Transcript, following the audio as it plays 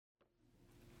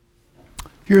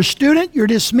you're a student, you're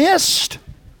dismissed.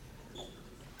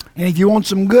 And if you want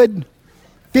some good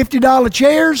 $50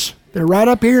 chairs, they're right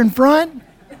up here in front.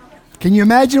 Can you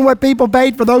imagine what people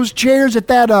paid for those chairs at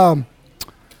that,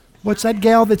 what's that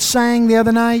gal that sang the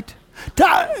other night?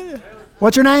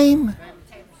 What's her name?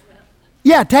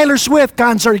 Yeah, Taylor Swift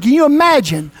concert. Can you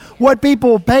imagine what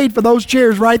people paid for those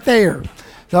chairs right there?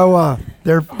 So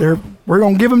we're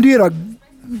going to give them to you at a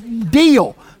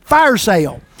deal, fire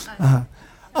sale.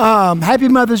 Happy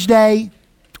Mother's Day.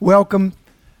 Welcome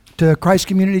to Christ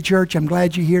Community Church. I'm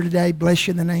glad you're here today. Bless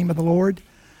you in the name of the Lord.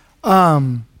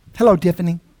 Hello,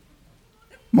 Tiffany.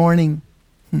 Morning.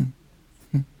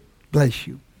 Bless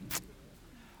you.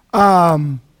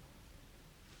 Yeah,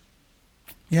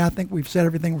 I think we've said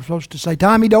everything we're supposed to say.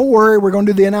 Tommy, don't worry. We're going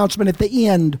to do the announcement at the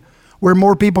end where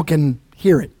more people can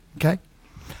hear it, okay?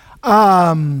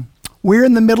 We're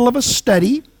in the middle of a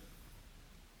study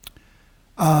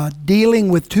dealing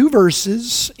with two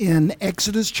verses in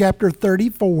Exodus chapter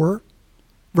 34,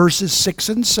 verses 6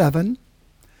 and 7.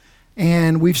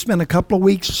 And we've spent a couple of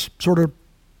weeks sort of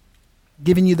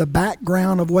giving you the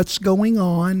background of what's going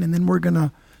on. And then we're going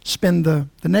to spend the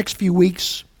next few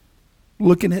weeks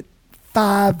looking at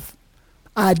 5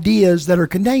 ideas that are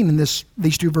contained in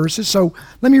these two verses. So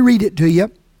let me read it to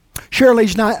you. Shirley,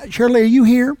 are you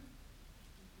here?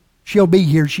 She'll be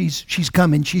here. She's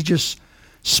coming. She's just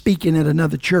speaking at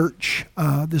another church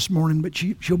this morning, but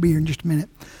she'll be here in just a minute.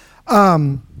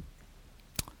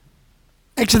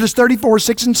 Exodus 34,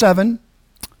 6 and 7.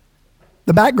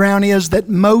 The background is that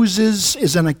Moses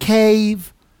is in a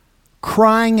cave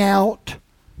crying out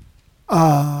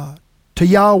to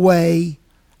Yahweh,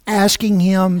 asking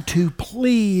him to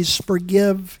please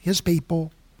forgive his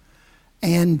people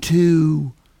and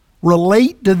to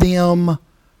relate to them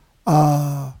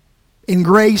in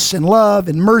grace and love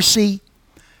and mercy.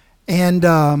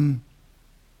 And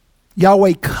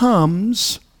Yahweh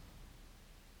comes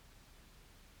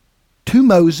to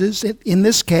Moses in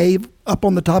this cave up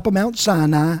on the top of Mount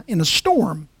Sinai in a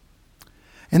storm.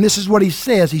 And this is what he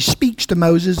says. He speaks to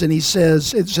Moses and it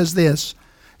says this: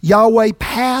 Yahweh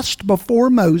passed before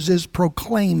Moses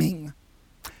proclaiming,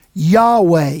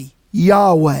 Yahweh,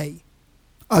 Yahweh,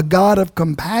 a God of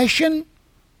compassion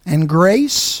and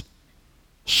grace,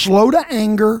 slow to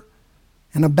anger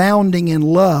and abounding in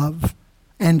love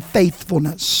and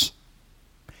faithfulness.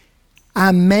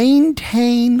 I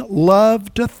maintain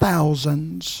love to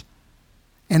thousands,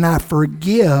 and I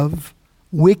forgive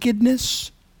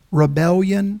wickedness,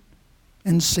 rebellion,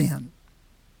 and sin.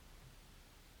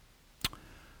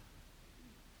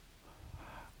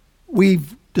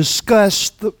 We've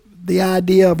discussed the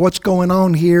idea of what's going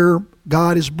on here.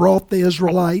 God has brought the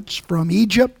Israelites from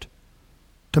Egypt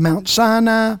to Mount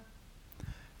Sinai.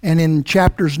 And in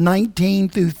chapters 19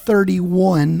 through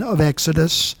 31 of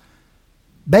Exodus,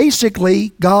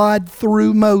 basically God,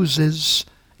 through Moses,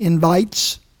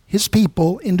 invites his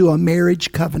people into a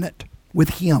marriage covenant with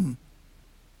him.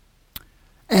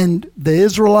 And the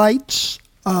Israelites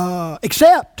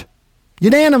accept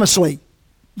unanimously.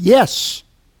 Yes.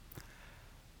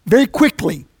 Very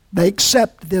quickly, they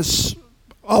accept this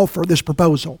offer, this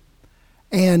proposal.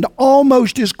 And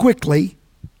almost as quickly,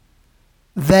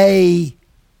 they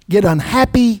get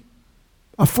unhappy,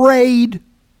 afraid,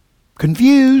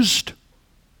 confused,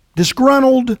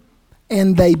 disgruntled,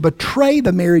 and they betray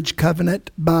the marriage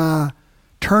covenant by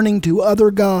turning to other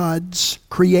gods,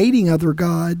 creating other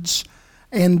gods,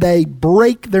 and they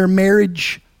break their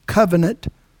marriage covenant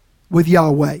with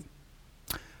Yahweh.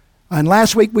 And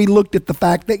last week we looked at the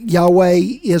fact that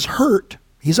Yahweh is hurt.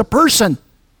 He's a person.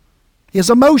 He has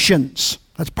emotions.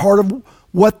 That's part of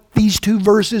what these two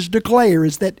verses declare,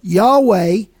 is that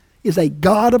Yahweh is a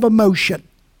God of emotion.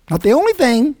 Not the only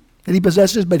thing that he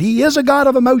possesses, but he is a God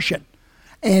of emotion.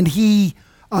 And he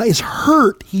is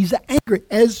hurt. He's angry,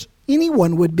 as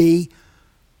anyone would be,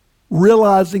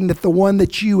 realizing that the one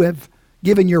that you have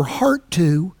given your heart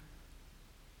to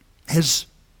has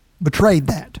betrayed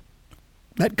that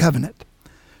covenant.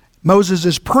 Moses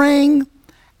is praying,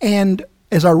 and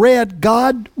as I read,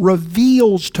 God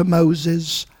reveals to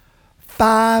Moses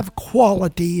 5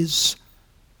 qualities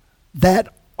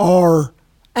that are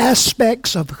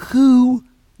aspects of who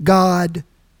God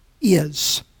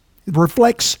is. It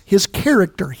reflects his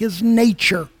character, his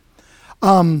nature.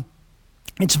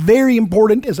 It's very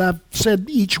important, as I've said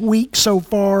each week so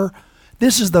far,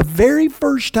 this is the very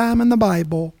first time in the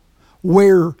Bible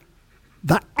where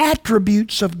the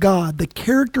attributes of God, the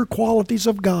character qualities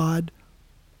of God,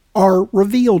 are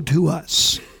revealed to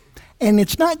us. And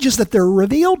it's not just that they're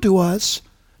revealed to us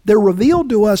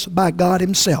by God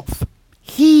himself.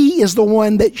 He is the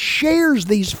one that shares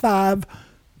these 5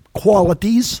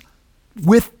 qualities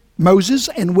with Moses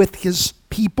and with his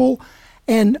people.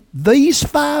 And these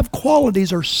 5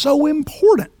 qualities are so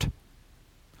important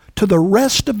to the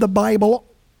rest of the Bible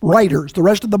writers, the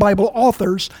rest of the Bible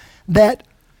authors, that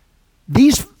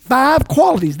these 5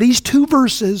 qualities, these 2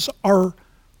 verses, are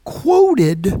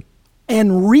quoted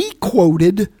and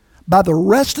re-quoted by the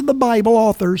rest of the Bible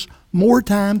authors more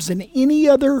times than any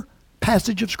other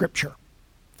passage of Scripture.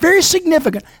 Very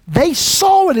significant. They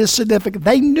saw it as significant.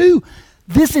 They knew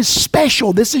this is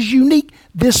special, this is unique,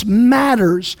 this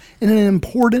matters in an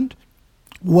important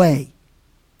way.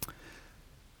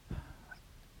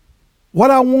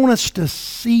 What I want us to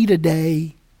see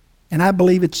today, and I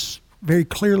believe it's very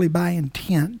clearly by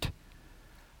intent,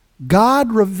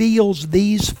 God reveals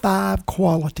these 5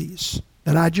 qualities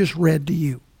that I just read to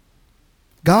you.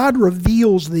 God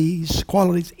reveals these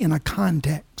qualities in a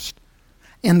context.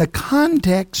 And the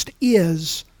context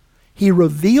is He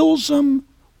reveals them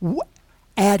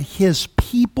at His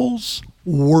people's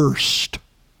worst,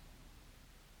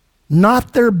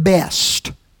 not their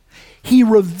best. He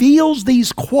reveals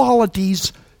these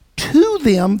qualities to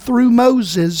them through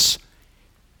Moses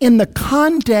in the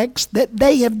context that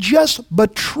they have just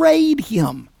betrayed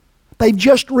Him. They've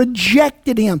just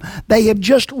rejected Him. They have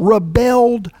just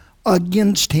rebelled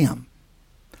against Him.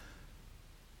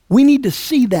 We need to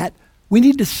see that. We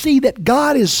need to see that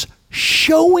God is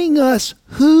showing us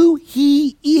who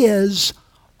He is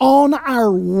on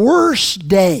our worst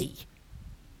day,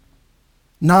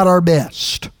 not our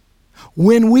best.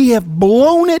 When we have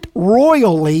blown it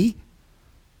royally,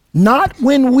 not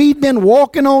when we've been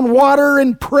walking on water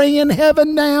and praying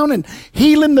heaven down and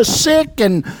healing the sick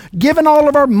and giving all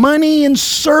of our money and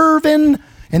serving,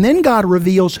 and then God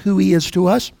reveals who He is to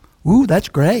us. Ooh, that's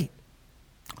great.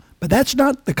 But that's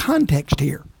not the context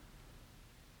here.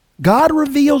 God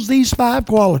reveals these 5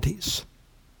 qualities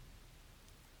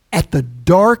at the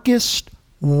darkest,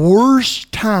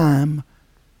 worst time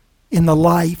in the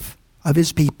life of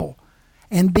His people.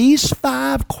 And these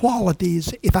 5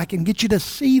 qualities, if I can get you to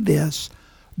see this,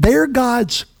 they're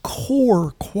God's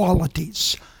core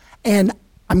qualities. And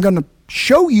I'm going to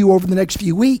show you over the next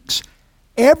few weeks,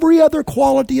 every other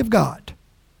quality of God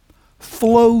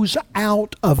flows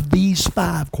out of these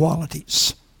 5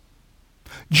 qualities.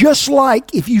 Just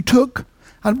like if you took,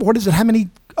 how many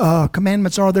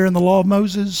commandments are there in the law of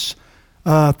Moses?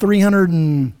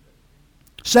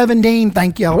 317,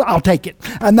 thank you, I'll take it.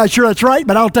 I'm not sure that's right,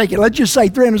 but I'll take it. Let's just say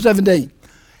 317.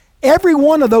 Every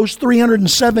one of those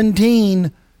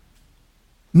 317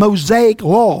 Mosaic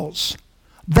laws,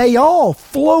 they all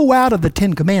flow out of the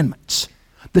 10 Commandments.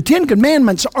 The 10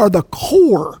 Commandments are the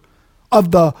core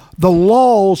of the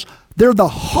laws. They're the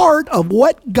heart of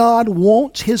what God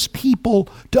wants His people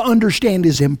to understand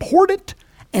is important,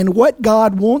 and what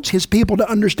God wants His people to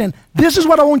understand. This is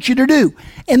what I want you to do.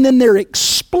 And then they're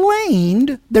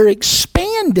explained, they're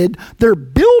expanded, they're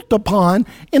built upon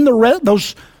in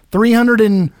those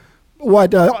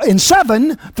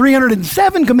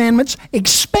 307 commandments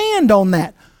expand on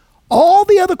that. All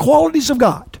the other qualities of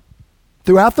God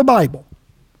throughout the Bible,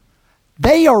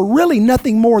 they are really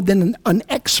nothing more than an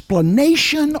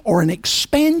explanation or an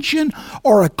expansion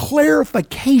or a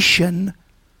clarification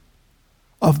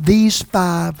of these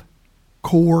 5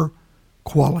 core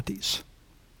qualities.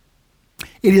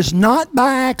 It is not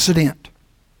by accident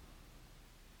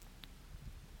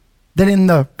that in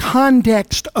the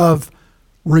context of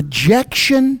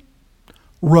rejection,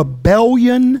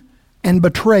 rebellion, and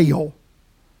betrayal,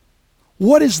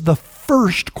 what is the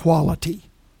first quality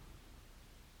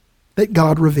that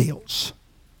God reveals?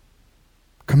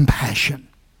 Compassion.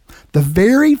 The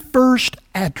very first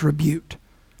attribute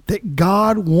that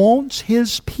God wants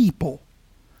His people,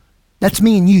 that's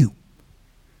me and you,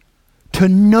 to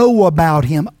know about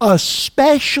Him,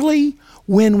 especially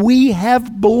when we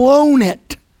have blown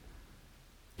it.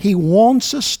 He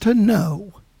wants us to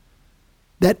know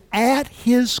that at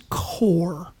His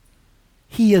core,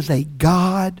 He is a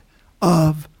God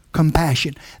of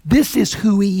compassion. This is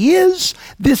who He is.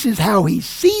 This is how He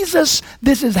sees us.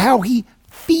 This is how He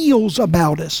feels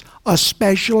about us,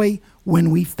 especially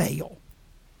when we fail.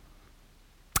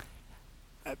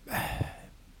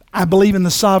 I believe in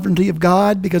the sovereignty of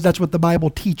God because that's what the Bible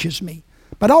teaches me.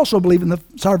 But I also believe in the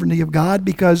sovereignty of God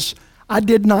because I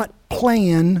did not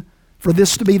plan for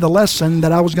this to be the lesson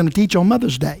that I was going to teach on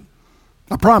Mother's Day.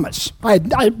 I promise. I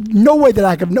had no way that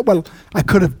I could, well, I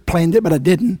could have planned it, but I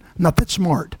didn't. I'm not that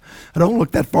smart. I don't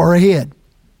look that far ahead.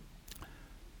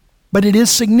 But it is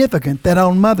significant that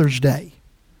on Mother's Day,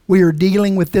 we are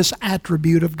dealing with this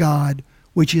attribute of God,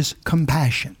 which is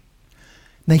compassion.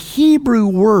 The Hebrew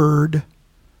word,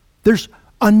 there's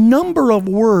a number of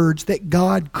words that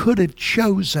God could have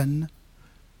chosen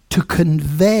to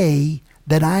convey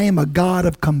that I am a God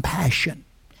of compassion.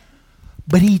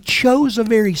 But he chose a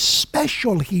very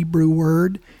special Hebrew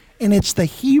word, and it's the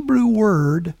Hebrew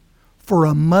word for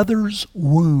a mother's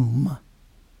womb.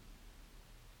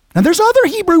 Now there's other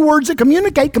Hebrew words that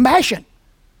communicate compassion,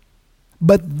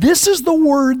 but this is the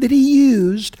word that he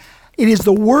used. It is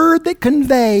the word that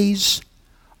conveys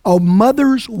a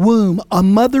mother's womb, a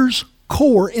mother's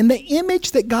core. And the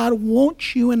image that God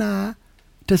wants you and I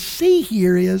to see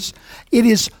here is, it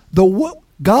is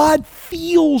God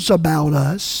feels about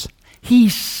us. He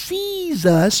sees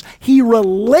us. He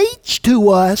relates to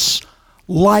us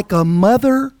like a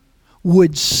mother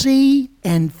would see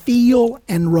and feel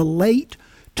and relate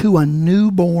to a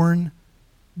newborn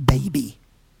baby.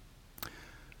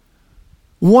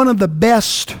 One of the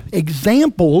best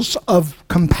examples of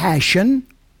compassion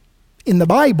in the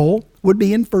Bible would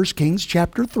be in 1 Kings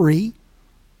chapter 3.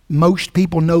 Most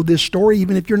people know this story,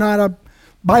 even if you're not a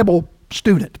Bible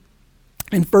student.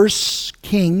 In 1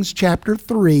 Kings chapter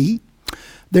 3,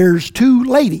 there's two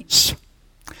ladies,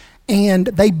 and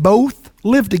they both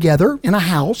live together in a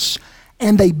house,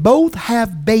 and they both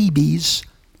have babies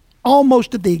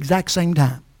almost at the exact same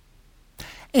time.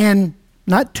 And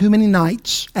not too many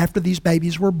nights after these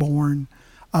babies were born,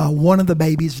 one of the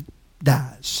babies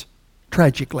dies,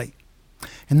 tragically.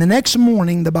 And the next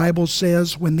morning, the Bible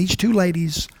says, when these two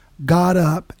ladies got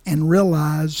up and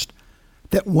realized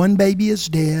that one baby is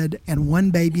dead and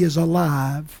one baby is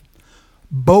alive,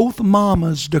 both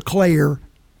mamas declare,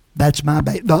 that's my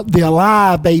baby. The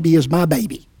alive baby is my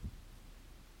baby.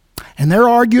 And they're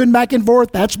arguing back and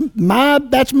forth. The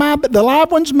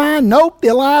alive one's mine. Nope, the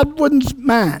alive one's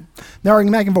mine. They're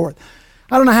arguing back and forth.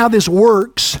 I don't know how this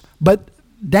works, but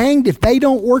danged if they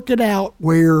don't work it out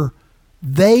where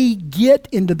they get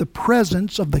into the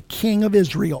presence of the king of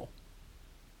Israel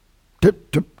to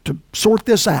sort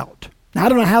this out. Now, I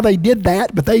don't know how they did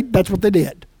that, but that's what they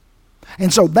did.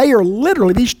 And so they are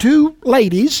literally, these two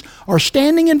ladies are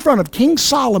standing in front of King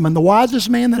Solomon, the wisest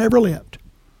man that ever lived.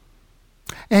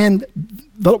 And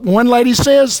the one lady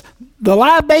says, the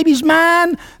live baby's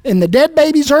mine, and the dead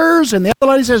baby's hers. And the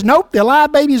other lady says, nope, the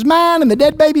live baby's mine, and the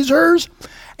dead baby's hers.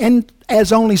 And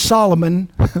as only Solomon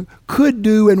could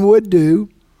do and would do,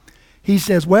 he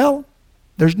says, well,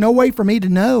 there's no way for me to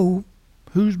know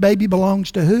whose baby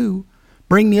belongs to who.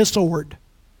 Bring me a sword.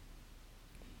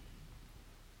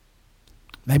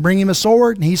 They bring him a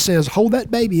sword, and he says, hold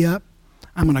that baby up.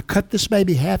 I'm going to cut this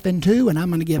baby half in two, and I'm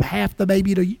going to give half the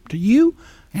baby to you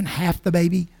and half the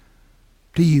baby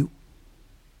to you.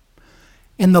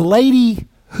 And the lady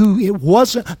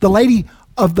the lady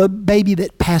of the baby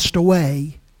that passed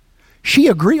away, she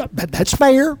agreed. That's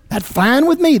fair. That's fine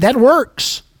with me. That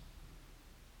works.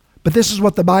 But this is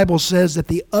what the Bible says that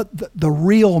the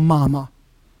real mama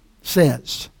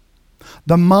says.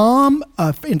 The mom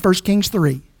in 1 Kings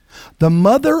 3, the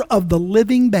mother of the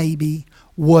living baby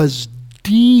was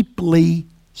deeply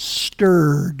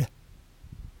stirred.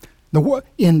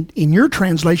 In your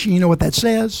translation, you know what that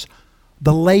says?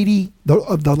 The lady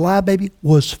of the live baby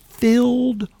was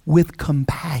filled with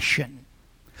compassion.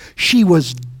 She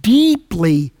was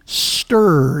deeply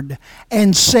stirred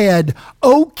and said,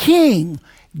 O king,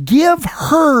 give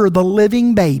her the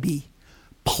living baby.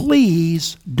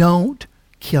 Please don't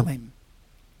kill him.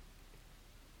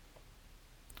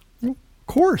 Of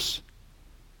course.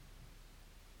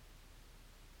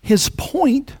 His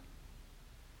point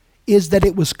is that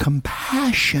it was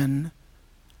compassion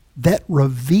that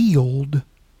revealed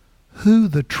who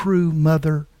the true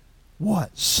mother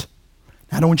was.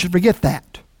 Now, I don't want you to forget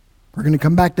that. We're going to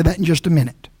come back to that in just a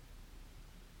minute.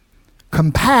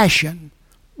 Compassion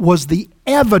was the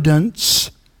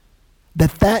evidence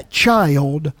that that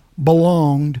child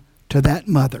belonged to that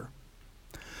mother.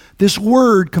 This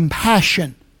word,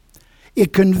 compassion,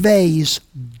 it conveys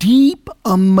deep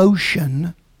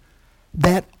emotion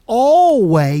that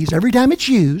always, every time it's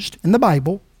used in the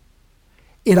Bible,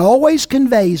 it always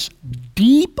conveys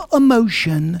deep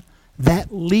emotion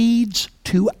that leads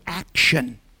to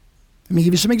action. Let me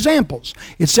give you some examples.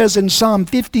 It says in Psalm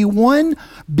 51,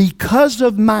 because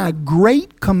of my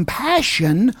great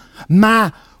compassion,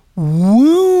 my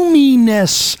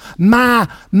womminess, my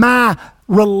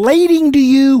relating to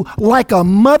you like a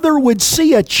mother would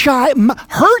see a child,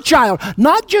 her child,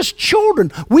 not just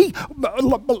children.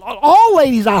 All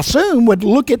ladies, I assume, would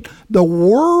look at the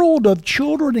world of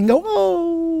children and go,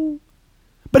 oh.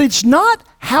 But it's not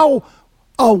how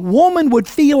a woman would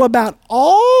feel about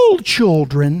all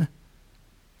children.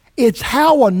 It's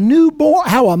how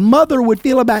a mother would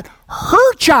feel about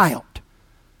her child.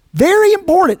 Very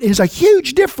important. It is a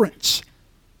huge difference.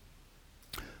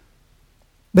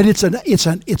 But it's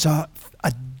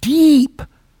a deep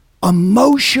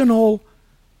emotional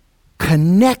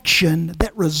connection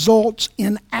that results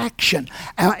in action.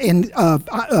 In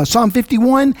Psalm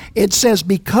 51, it says,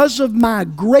 because of my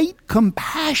great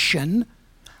compassion,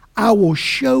 I will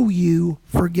show you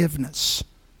forgiveness.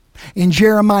 In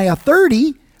Jeremiah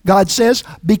 30, God says,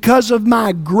 because of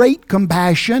my great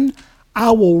compassion,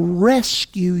 I will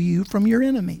rescue you from your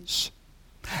enemies.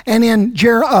 And in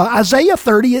Isaiah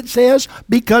 30, it says,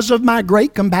 because of my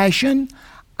great compassion,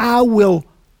 I will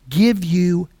give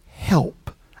you help.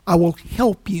 I will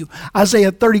help you.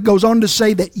 Isaiah 30 goes on to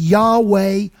say that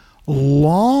Yahweh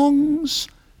longs,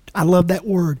 I love that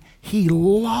word, He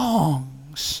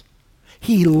longs.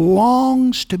 He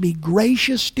longs to be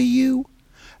gracious to you.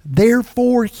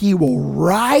 Therefore, He will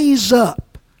rise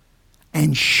up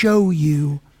and show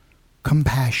you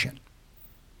compassion.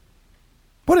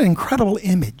 What an incredible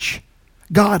image.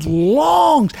 God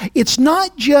longs. It's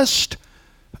not just,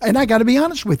 and I got to be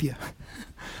honest with you,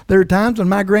 there are times when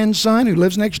my grandson, who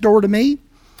lives next door to me,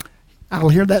 I'll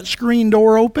hear that screen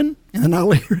door open, and then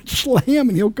I'll hear it slam,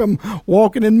 and he'll come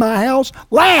walking in my house.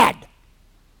 Lad!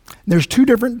 There's two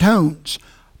different tones.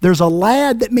 There's a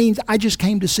lad that means, I just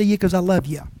came to see you because I love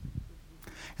you.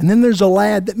 And then there's a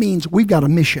lad that means, we've got a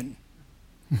mission.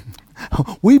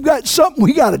 We've got something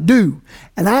we got to do,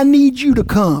 and I need you to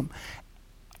come.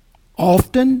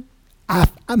 Often,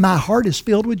 my heart is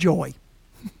filled with joy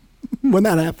when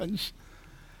that happens.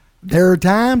 There are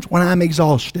times when I'm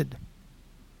exhausted.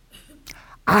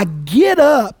 I get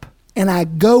up and I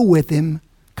go with him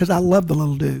because I love the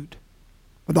little dude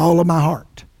with all of my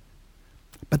heart.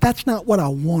 But that's not what I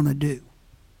want to do.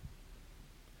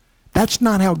 That's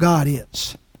not how God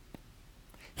is.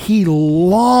 He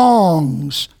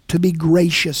longs to be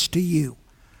gracious to you.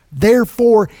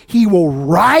 Therefore, He will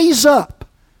rise up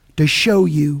to show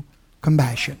you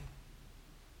compassion.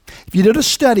 If you did a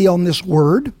study on this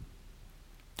word,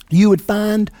 you would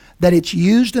find that it's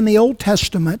used in the Old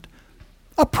Testament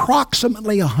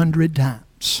approximately 100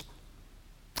 times.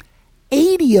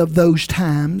 80 of those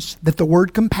times that the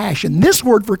word compassion, this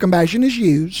word for compassion is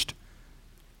used,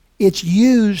 it's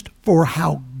used for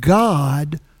how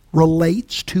God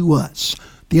relates to us.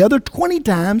 The other 20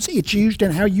 times it's used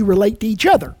in how you relate to each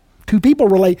other. Two people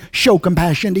show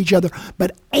compassion to each other.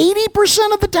 But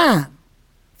 80% of the time,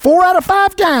 4 out of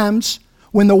 5 times,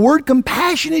 when the word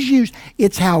compassion is used,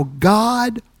 it's how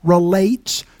God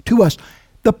relates to us.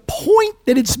 The point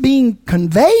that it's being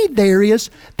conveyed there is,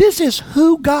 this is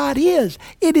who God is.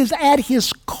 It is at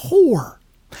His core.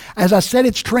 As I said,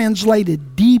 it's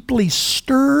translated deeply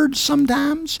stirred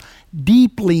sometimes,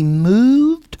 deeply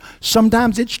moved.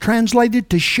 Sometimes it's translated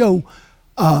to show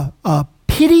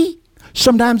pity.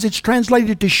 Sometimes it's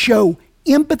translated to show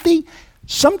empathy.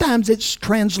 Sometimes it's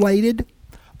translated,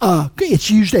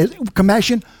 it's used as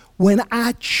compassion, when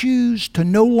I choose to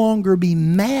no longer be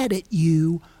mad at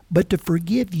you, but to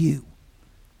forgive you.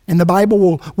 And the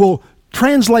Bible will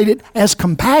translate it as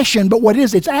compassion, but what it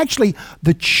is, it's actually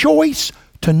the choice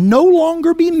to no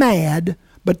longer be mad,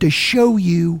 but to show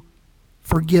you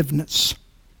forgiveness.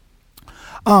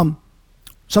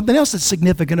 Something else that's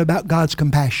significant about God's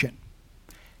compassion.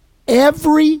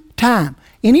 Every time,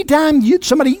 anytime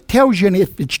somebody tells you, and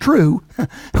if it's true,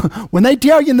 when they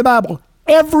tell you in the Bible,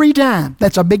 every time,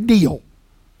 that's a big deal.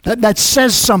 That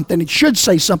says something. It should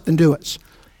say something to us.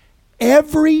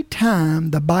 Every time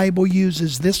the Bible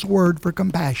uses this word for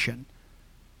compassion,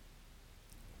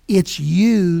 it's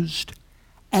used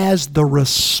as the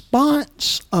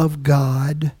response of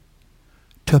God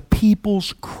to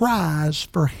people's cries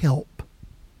for help.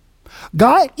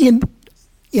 God, in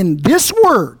this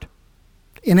word,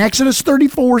 in Exodus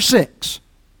 34:6,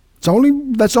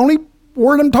 that's the only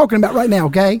word I'm talking about right now,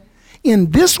 okay?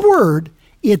 In this word,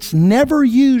 it's never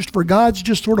used for God's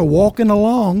just sort of walking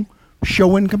along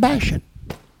showing compassion.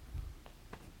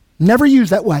 Never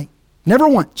used that way. Never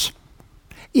once.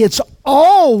 It's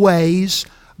always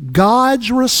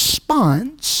God's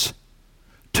response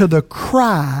to the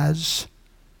cries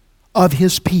of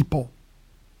His people.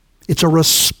 It's a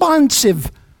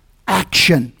responsive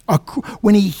action.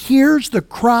 When He hears the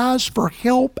cries for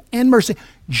help and mercy,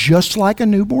 just like a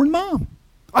newborn mom.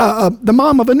 The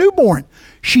mom of a newborn.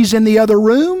 She's in the other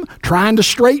room trying to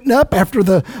straighten up after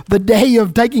the day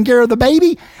of taking care of the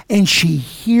baby, and she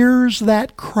hears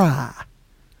that cry.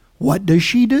 What does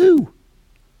she do?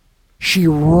 She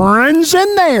runs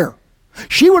in there.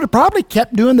 She would have probably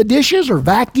kept doing the dishes or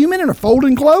vacuuming or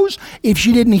folding clothes if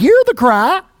she didn't hear the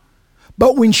cry.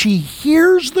 But when she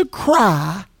hears the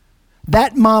cry,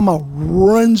 that mama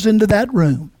runs into that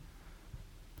room.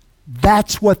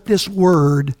 That's what this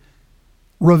word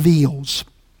reveals.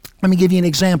 Let me give you an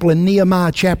example in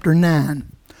Nehemiah chapter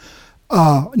 9.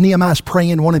 Nehemiah's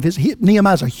praying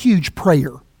Nehemiah's a huge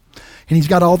prayer. And he's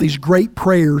got all these great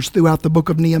prayers throughout the book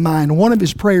of Nehemiah. And one of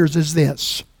his prayers is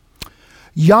this: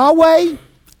 Yahweh,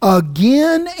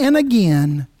 again and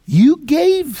again, you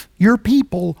gave your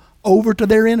people over to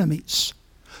their enemies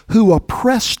who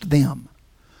oppressed them.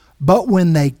 But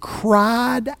when they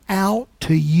cried out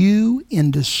to you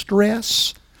in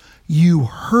distress, you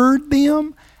heard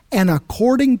them, and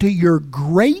according to your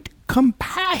great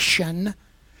compassion,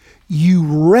 you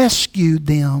rescued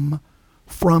them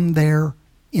from their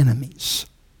enemies.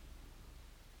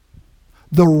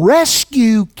 The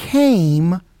rescue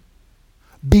came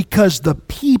because the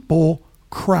people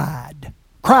cried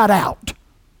out,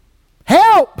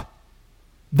 help!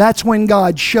 That's when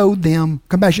God showed them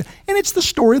compassion. And it's the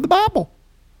story of the Bible.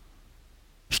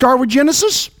 Start with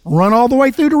Genesis, run all the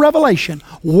way through to Revelation.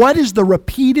 What is the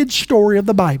repeated story of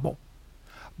the Bible?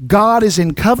 God is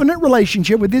in covenant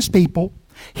relationship with His people.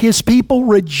 His people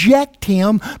reject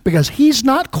Him because He's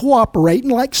not cooperating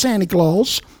like Santa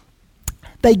Claus.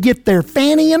 They get their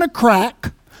fanny in a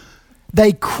crack.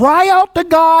 They cry out to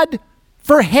God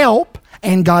for help,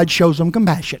 and God shows them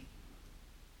compassion.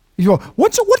 You go,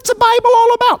 what's the Bible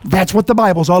all about? That's what the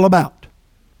Bible's all about.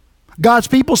 God's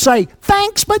people say,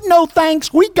 thanks, but no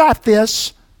thanks. We got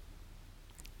this.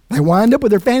 They wind up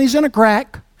with their fannies in a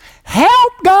crack.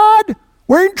 Help, God!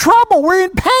 We're in trouble. We're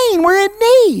in pain. We're in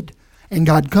need. And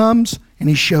God comes and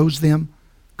He shows them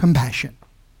compassion.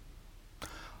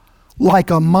 Like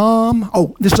a mom.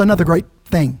 Oh, this is another great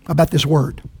thing about this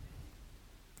word.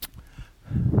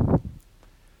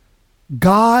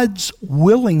 God's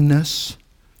willingness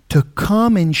to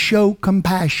come and show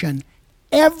compassion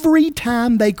every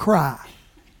time they cry.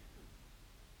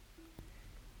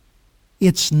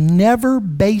 It's never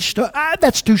based on,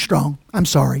 that's too strong. I'm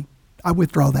sorry. I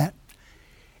withdraw that.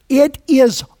 It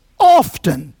is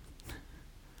often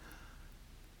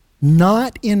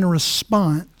not in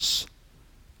response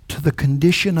to the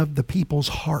condition of the people's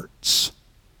hearts.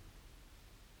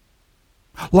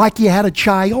 Like you had a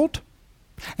child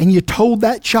and you told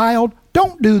that child,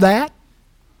 don't do that.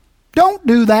 Don't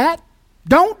do that.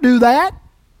 Don't do that.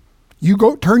 You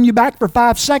go turn your back for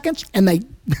 5 seconds and they,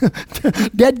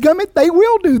 dadgummit, they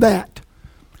will do that.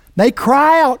 They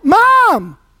cry out,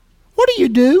 Mom, what do you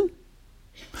do?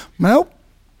 Well,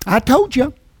 I told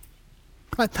you.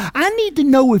 I need to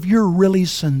know if you're really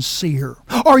sincere.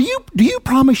 Do you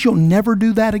promise you'll never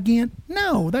do that again?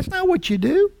 No, that's not what you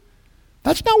do.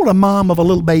 That's not what a mom of a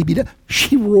little baby does.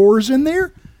 She roars in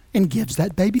there and gives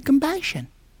that baby compassion.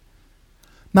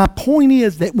 My point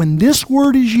is that when this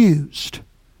word is used,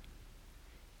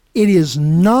 it is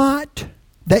not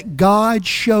that God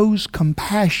shows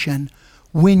compassion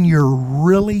when you're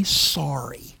really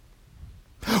sorry.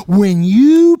 When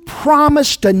you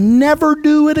promise to never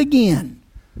do it again,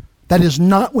 that is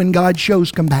not when God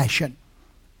shows compassion.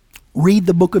 Read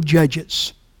the book of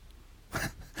Judges.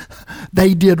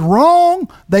 They did wrong.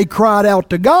 They cried out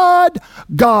to God.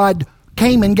 God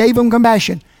came and gave them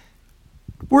compassion.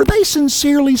 Were they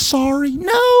sincerely sorry?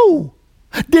 No.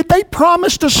 Did they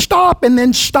promise to stop and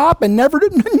then stop and never do?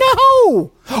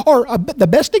 No. Or the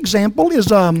best example is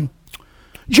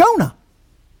Jonah.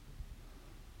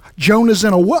 Jonah's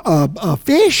in a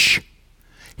fish.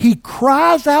 He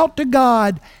cries out to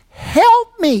God,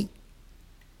 help me.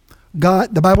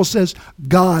 God, the Bible says,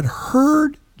 God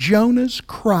heard Jonah's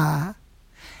cry,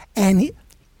 and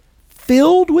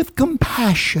filled with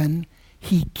compassion,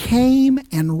 He came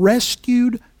and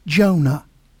rescued Jonah.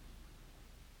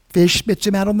 Fish spits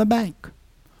him out on the bank.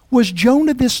 Was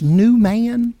Jonah this new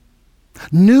man?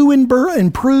 New and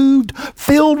improved,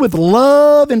 filled with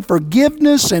love and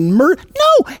forgiveness and mercy?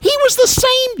 No, he was the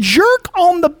same jerk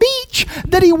on the beach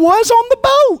that he was on the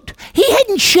boat. He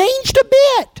hadn't changed a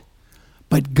bit.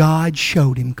 But God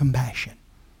showed him compassion.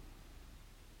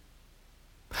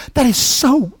 That is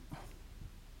so...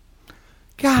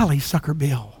 Golly, Sucker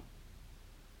Bill.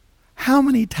 How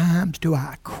many times do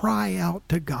I cry out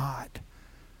to God?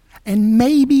 And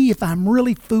maybe if I'm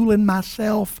really fooling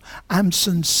myself, I'm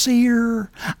sincere,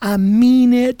 I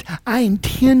mean it, I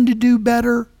intend to do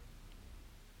better.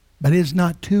 But it's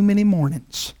not too many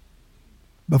mornings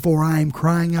before I am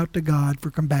crying out to God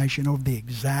for compassion over the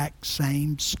exact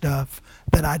same stuff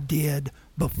that I did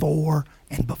before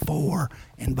and before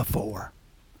and before.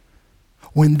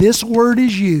 When this word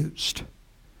is used,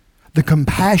 the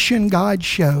compassion God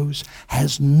shows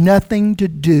has nothing to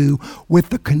do with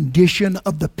the condition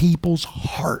of the people's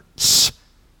hearts.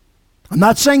 I'm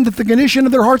not saying that the condition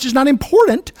of their hearts is not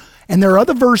important, and there are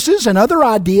other verses and other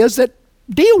ideas that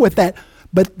deal with that.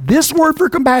 But this word for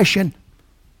compassion,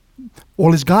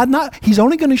 Well, is God not? He's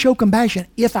only going to show compassion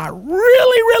if I really,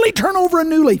 really turn over a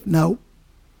new leaf. No.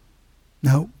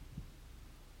 No.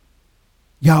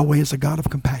 Yahweh is a God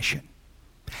of compassion.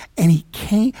 And He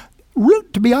can't,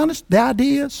 to be honest, the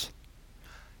idea is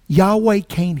Yahweh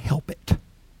can't help it.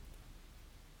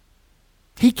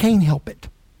 He can't help it.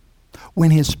 When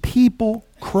His people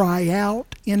cry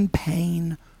out in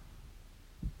pain,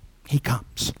 He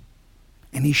comes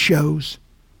and He shows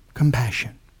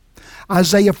compassion.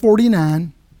 Isaiah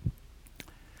 49,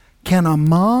 can a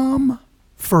mom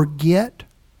forget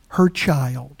her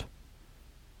child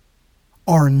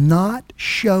or not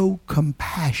show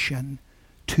compassion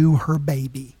to her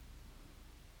baby?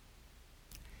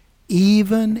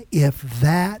 Even if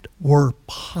that were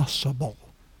possible,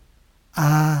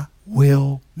 I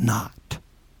will not.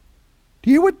 Do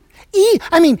you hear what?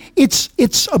 I mean, it's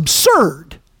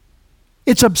absurd.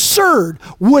 It's absurd.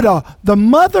 Would the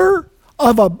mother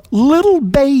of a little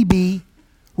baby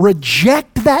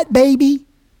reject that baby?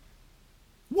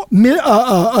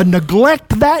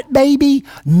 Neglect that baby?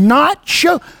 Not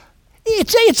show?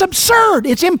 It's absurd.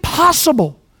 It's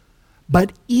impossible.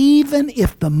 But even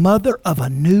if the mother of a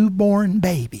newborn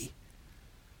baby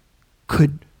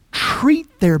could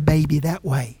treat their baby that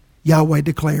way, Yahweh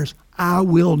declares, I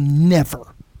will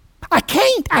never. I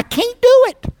can't do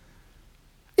it.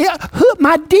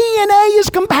 My DNA is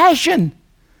compassion.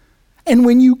 And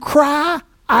when you cry,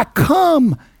 I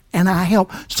come and I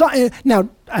help. So, now,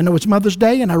 I know it's Mother's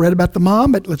Day and I read about the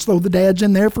mom, but let's throw the dads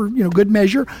in there for good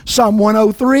measure. Psalm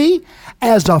 103,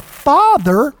 as a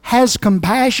father has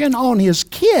compassion on his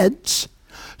kids,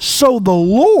 so the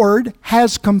Lord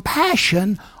has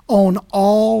compassion on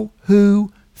all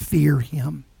who fear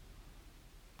Him.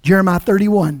 Jeremiah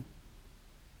 31,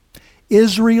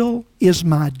 Israel is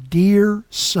my dear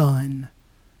son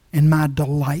and my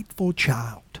delightful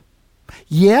child.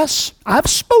 Yes, I've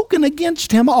spoken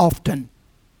against him often,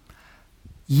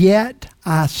 yet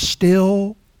I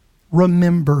still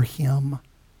remember him,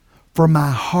 for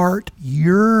my heart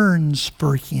yearns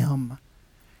for him,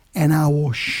 and I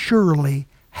will surely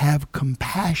have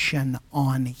compassion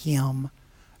on him,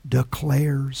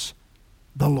 declares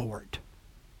the Lord.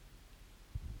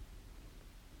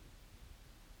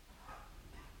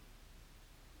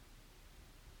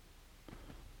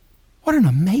 What an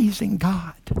amazing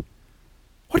God.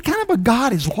 What kind of a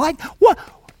God is like? What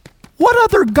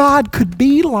other God could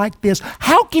be like this?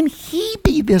 How can He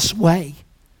be this way?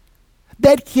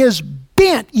 That His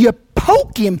bent, you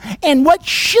poke Him, and what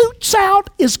shoots out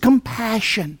is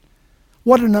compassion.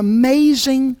 What an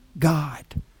amazing God.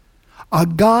 A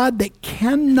God that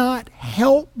cannot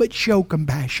help but show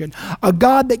compassion. A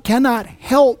God that cannot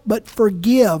help but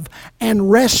forgive and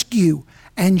rescue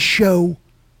and show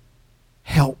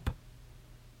help.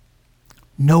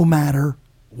 No matter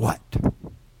what.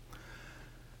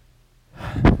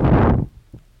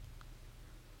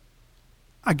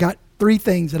 I got 3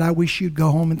 things that I wish you'd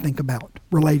go home and think about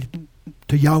related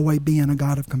to Yahweh being a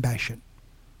God of compassion.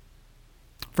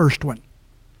 First one.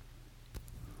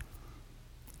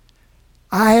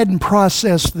 I hadn't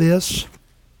processed this.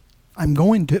 I'm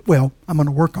going to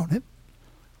work on it.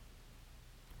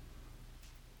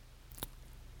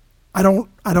 I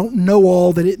don't know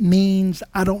all that it means.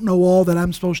 I don't know all that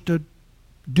I'm supposed to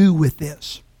do with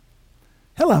this.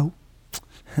 Hello.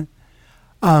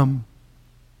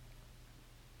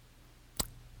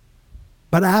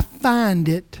 But I find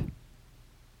it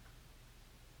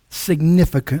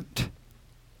significant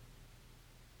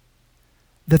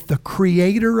that the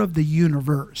Creator of the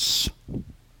universe,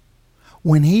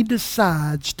 when He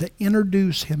decides to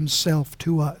introduce Himself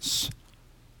to us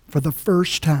for the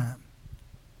first time,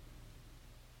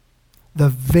 the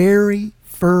very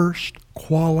first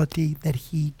quality that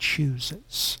He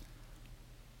chooses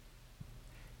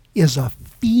is a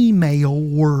female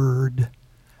word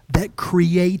that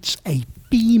creates a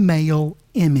female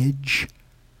image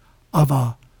of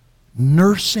a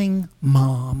nursing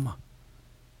mom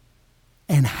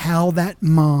and how that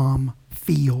mom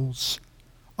feels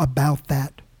about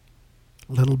that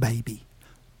little baby.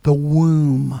 The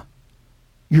womb,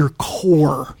 your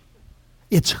core.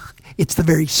 It's the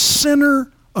very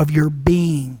center of your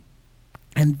being.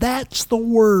 And that's the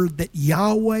word that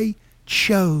Yahweh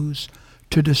chose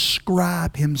to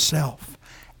describe Himself.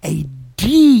 A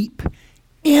deep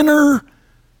inner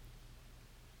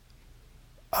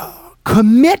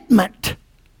commitment,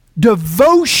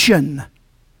 devotion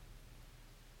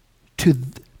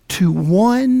to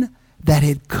one that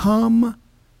had come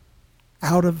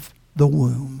out of the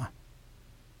womb.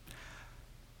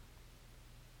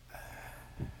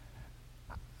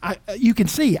 You can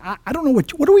see, I don't know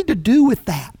what are we to do with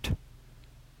that?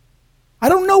 I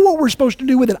don't know what we're supposed to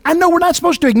do with it. I know we're not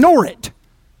supposed to ignore it.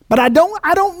 But I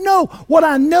don't know. What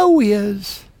I know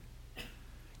is,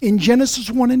 in Genesis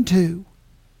 1 and 2,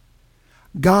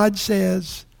 God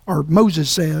says, or Moses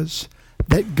says,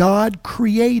 that God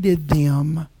created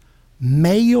them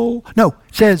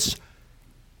says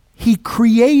He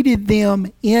created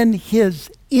them in His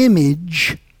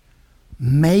image,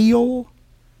 male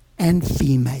and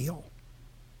female.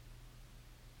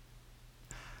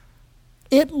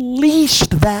 At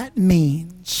least that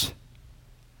means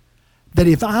that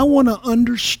if I want to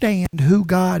understand who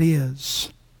God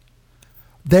is,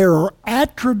 there are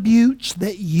attributes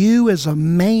that you as a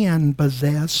man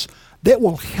possess that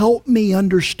will help me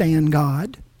understand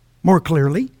God more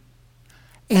clearly.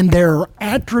 And there are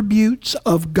attributes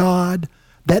of God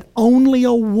that only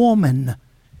a woman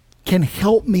can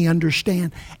help me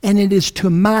understand. And it is to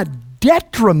my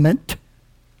detriment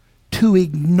to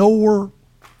ignore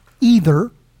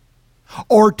either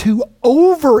or to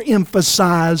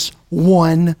overemphasize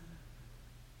one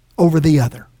over the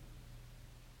other.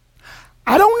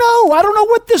 I don't know. I don't know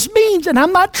what this means, and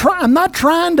I'm not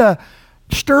trying to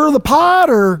stir the pot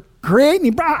or create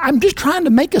any. I'm just trying to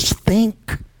make us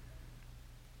think.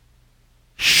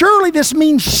 Surely this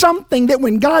means something, that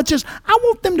when God says, I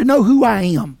want them to know who I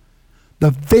am,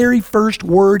 the very first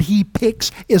word He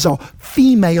picks is a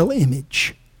female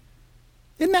image.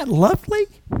 Isn't that lovely?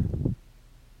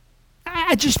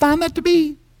 I just find that to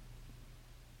be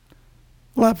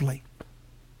lovely.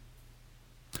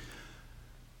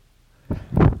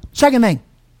 Second thing,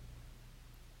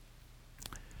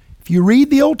 if you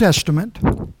read the Old Testament,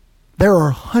 there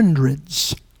are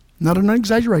hundreds, not an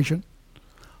exaggeration,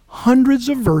 hundreds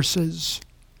of verses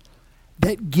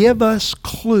that give us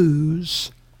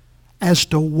clues as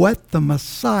to what the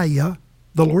Messiah,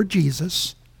 the Lord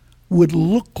Jesus, would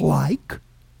look like,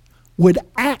 would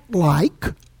act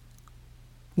like,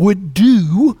 would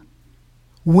do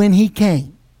when He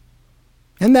came.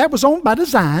 And that was by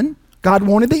design. God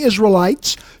wanted the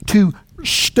Israelites to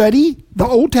study the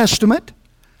Old Testament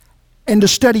and to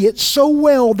study it so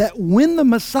well that when the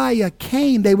Messiah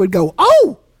came, they would go,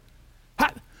 oh,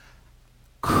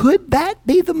 could that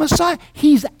be the Messiah?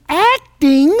 He's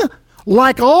acting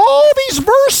like all these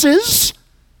verses.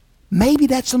 Maybe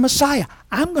that's the Messiah.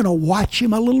 I'm going to watch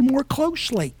Him a little more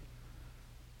closely.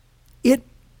 It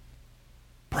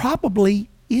probably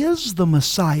is the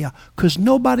Messiah, because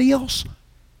nobody else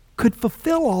could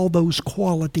fulfill all those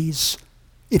qualities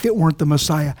if it weren't the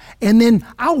Messiah. And then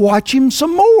I'll watch Him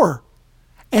some more.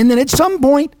 And then at some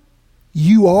point,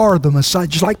 you are the Messiah.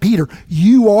 Just like Peter,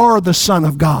 you are the Son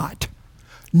of God.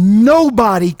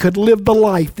 Nobody could live the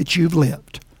life that you've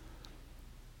lived.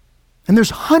 And there's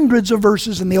hundreds of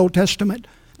verses in the Old Testament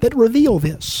that reveal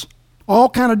this. All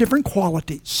kind of different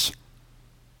qualities.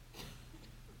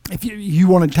 If you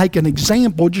want to take an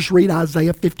example, just read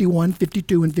Isaiah 51,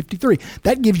 52, and 53.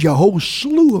 That gives you a whole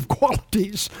slew of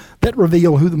qualities that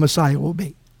reveal who the Messiah will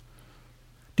be.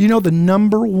 Do you know the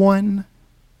number one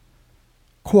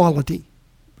quality,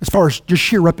 as far as just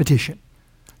sheer repetition,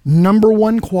 number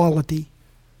one quality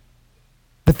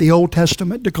that the Old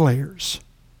Testament declares?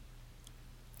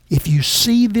 If you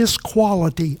see this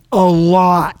quality a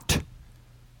lot,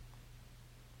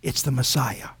 it's the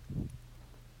Messiah.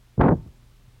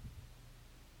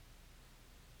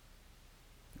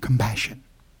 Compassion.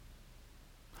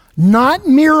 Not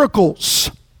miracles.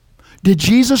 Did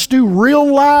Jesus do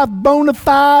real life, bona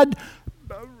fide,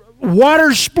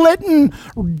 water splitting,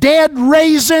 dead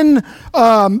raising,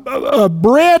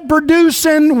 bread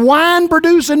producing, wine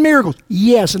producing miracles?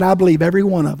 Yes, and I believe every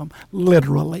one of them,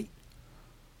 literally.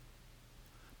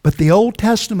 But the Old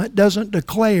Testament doesn't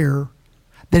declare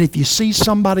that if you see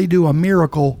somebody do a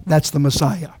miracle, that's the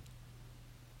Messiah.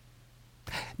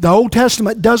 The Old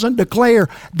Testament doesn't declare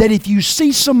that if you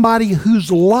see somebody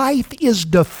whose life is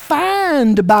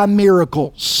defined by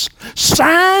miracles,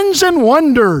 signs and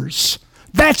wonders,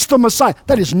 that's the Messiah.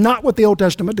 That is not what the Old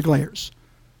Testament declares.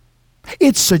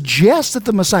 It suggests that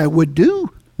the Messiah would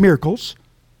do miracles,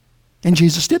 and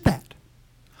Jesus did that.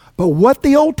 But what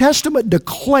the Old Testament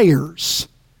declares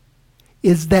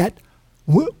is that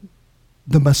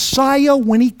the Messiah,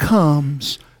 when He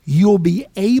comes, you'll be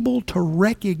able to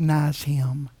recognize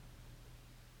Him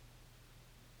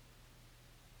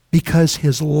because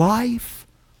His life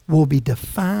will be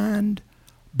defined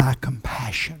by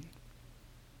compassion.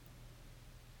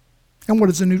 And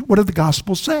what do the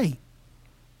Gospels say?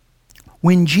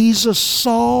 When Jesus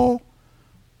saw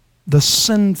the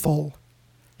sinful,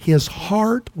 His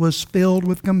heart was filled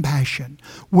with compassion.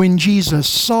 When Jesus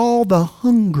saw the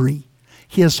hungry,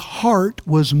 His heart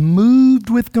was moved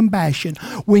with compassion.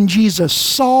 When Jesus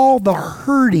saw the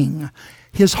hurting,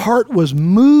 His heart was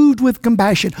moved with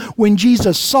compassion. When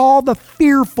Jesus saw the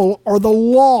fearful or the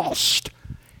lost,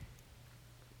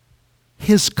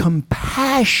 His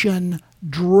compassion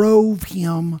drove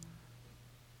Him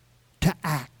to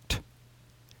act.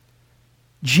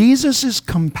 Jesus'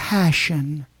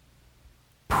 compassion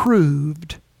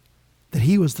proved that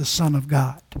He was the Son of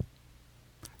God.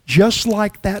 Just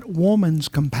like that woman's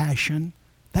compassion,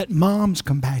 that mom's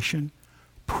compassion,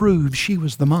 proved she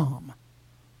was the mom.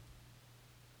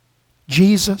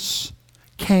 Jesus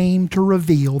came to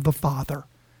reveal the Father.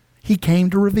 He came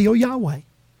to reveal Yahweh.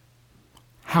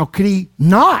 How could He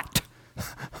not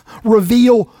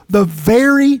reveal the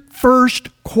very first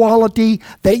quality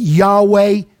that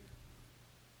Yahweh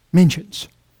mentions?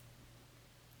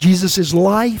 Jesus'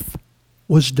 life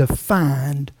was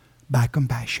defined by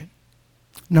compassion.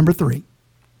 Number 3.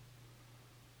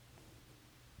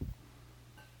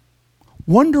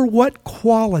 Wonder what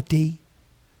quality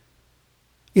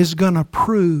is going to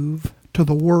prove to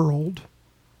the world,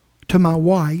 to my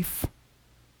wife,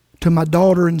 to my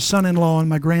daughter and son-in-law and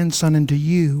my grandson, and to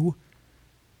you,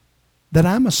 that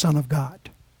I'm a son of God.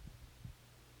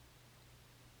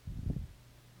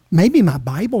 Maybe my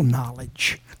Bible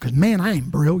knowledge, because man, I am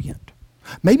brilliant.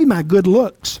 Maybe my good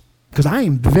looks, because I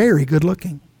am very good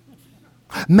looking.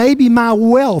 Maybe my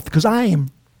wealth, because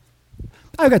I've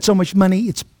got so much money,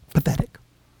 it's pathetic.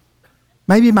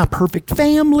 Maybe my perfect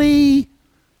family,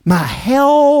 my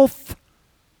health.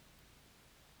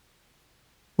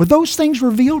 Were those things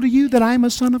reveal to you that I am a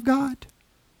son of God?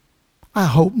 I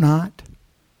hope not.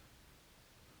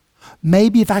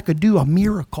 Maybe if I could do a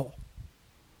miracle.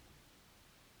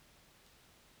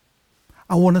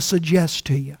 I want to suggest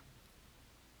to you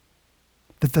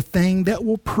that the thing that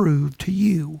will prove to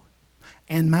you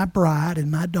and my bride and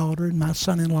my daughter and my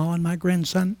son-in-law and my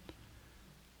grandson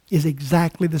is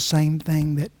exactly the same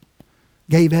thing that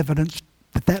gave evidence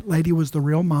that that lady was the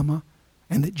real mama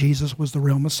and that Jesus was the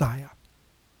real Messiah.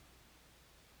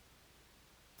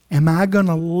 Am I going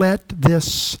to let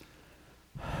this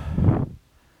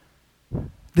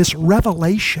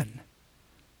revelation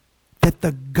that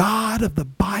the God of the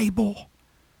Bible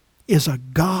is a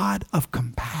God of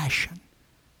compassion,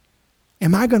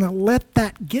 am I going to let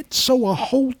that get so a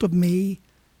hold of me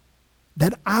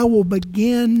that I will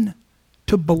begin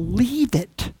to believe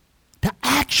it, to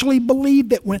actually believe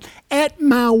that when at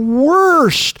my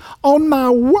worst,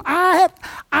 I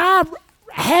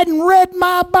hadn't read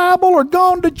my Bible or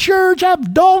gone to church,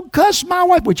 I've dog-cussed my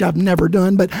wife, which I've never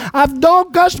done, but I've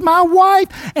dog-cussed my wife,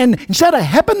 and instead of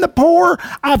helping the poor,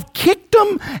 I've kicked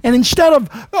them, and instead of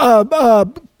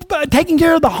taking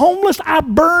care of the homeless, I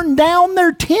burned down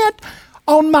their tent.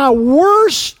 On my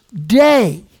worst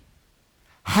day,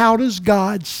 how does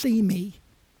God see me?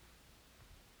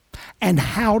 And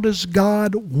how does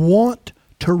God want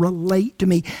to relate to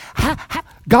me?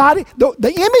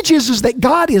 The image is that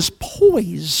God is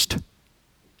poised.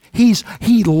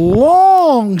 He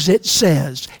longs, it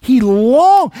says.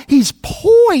 He's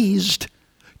poised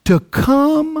to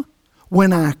come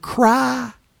when I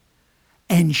cry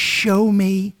and show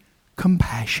me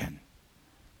compassion.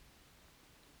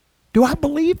 Do I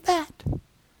believe that?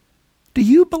 Do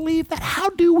you believe that?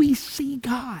 How do we see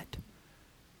God?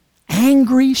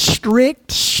 Angry,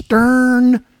 strict,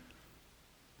 stern,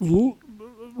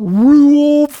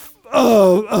 rule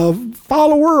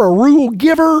follower or rule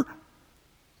giver?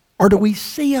 Or do we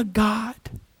see a God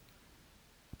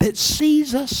that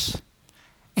sees us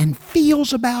and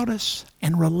feels about us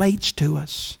and relates to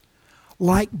us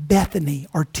like Bethany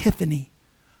or Tiffany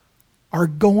are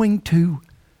going to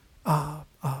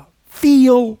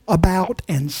feel about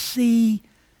and see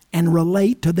and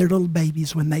relate to their little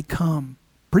babies when they come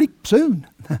pretty soon,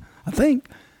 I think.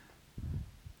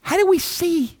 How do we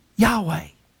see Yahweh?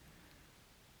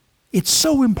 It's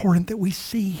so important that we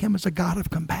see Him as a God of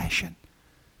compassion.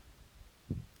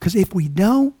 Because if we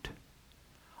don't,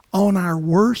 on our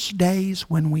worst days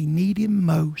when we need Him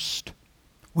most,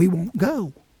 we won't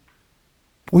go.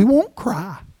 We won't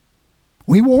cry.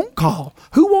 We won't call.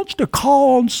 Who wants to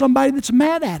call on somebody that's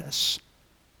mad at us?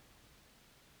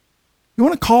 You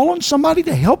want to call on somebody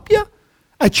to help you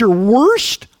at your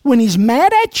worst when he's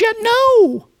mad at you?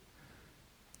 No.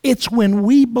 It's when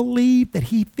we believe that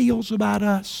He feels about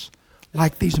us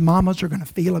like these mamas are going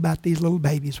to feel about these little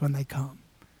babies when they come.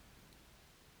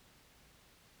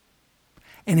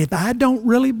 And if I don't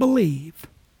really believe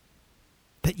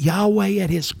that Yahweh at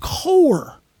His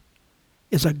core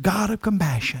is a God of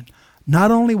compassion,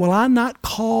 not only will I not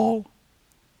call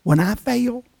when I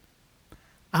fail,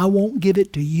 I won't give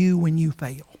it to you when you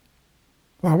fail.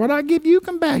 Why would I give you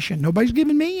compassion? Nobody's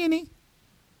giving me any.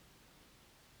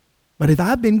 But if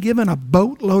I've been given a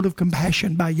boatload of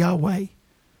compassion by Yahweh,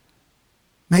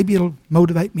 maybe it'll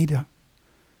motivate me to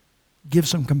give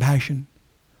some compassion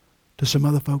to some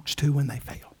other folks too when they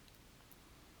fail.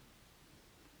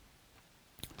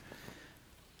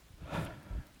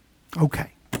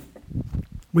 Okay.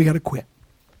 We got to quit.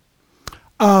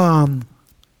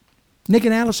 Nick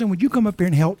and Allison, would you come up here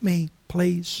and help me,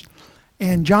 please?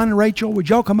 And John and Rachel, would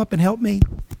y'all come up and help me?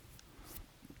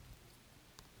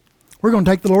 We're going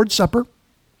to take the Lord's Supper.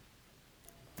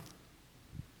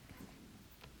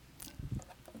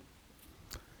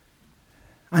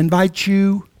 I invite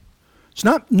you. It's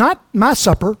not my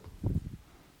supper.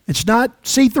 It's not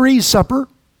C3's supper.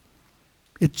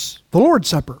 It's the Lord's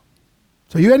Supper.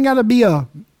 So you ain't got to be a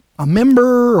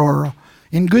member or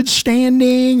in good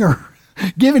standing or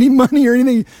give any money or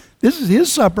anything. This is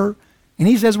His supper. And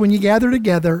He says when you gather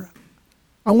together,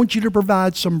 I want you to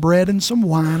provide some bread and some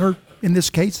wine, or in this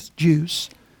case, juice.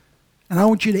 And I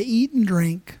want you to eat and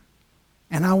drink.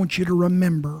 And I want you to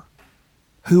remember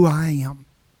who I am.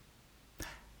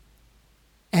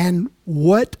 And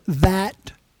what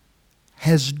that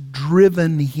has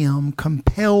driven Him,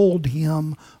 compelled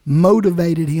Him,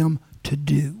 motivated Him to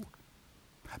do.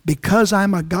 Because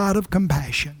I'm a God of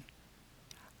compassion,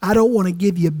 I don't want to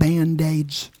give you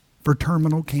Band-Aids for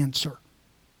terminal cancer.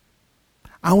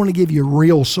 I want to give you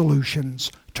real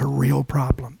solutions to real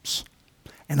problems.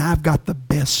 And I've got the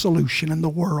best solution in the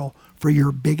world for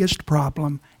your biggest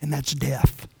problem, and that's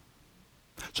death.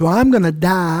 So I'm going to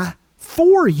die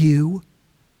for you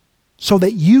so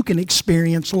that you can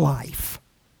experience life.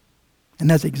 And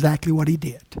that's exactly what He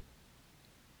did.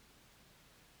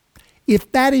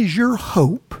 If that is your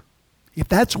hope, if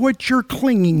that's what you're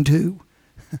clinging to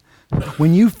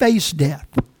when you face death,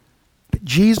 that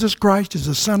Jesus Christ is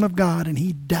the Son of God and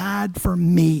He died for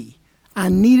me. I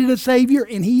needed a Savior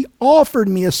and He offered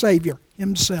me a Savior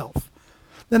Himself.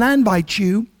 Then I invite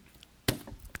you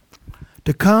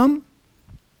to come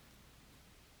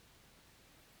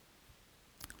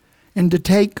and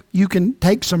you can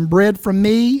take some bread from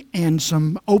me and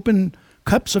some open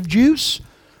cups of juice,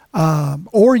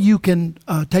 or you can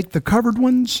take the covered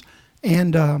ones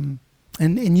and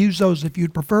use those if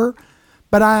you'd prefer.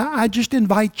 But I just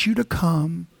invite you to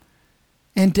come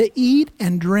and to eat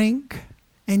and drink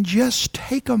and just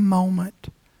take a moment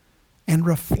and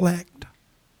reflect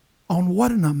on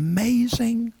what an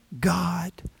amazing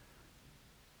God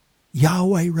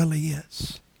Yahweh really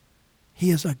is. He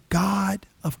is a God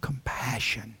of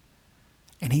compassion,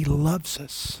 and He loves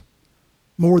us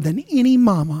more than any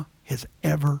mama has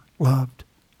ever loved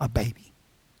a baby.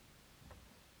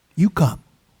 You come.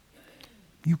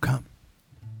 You come.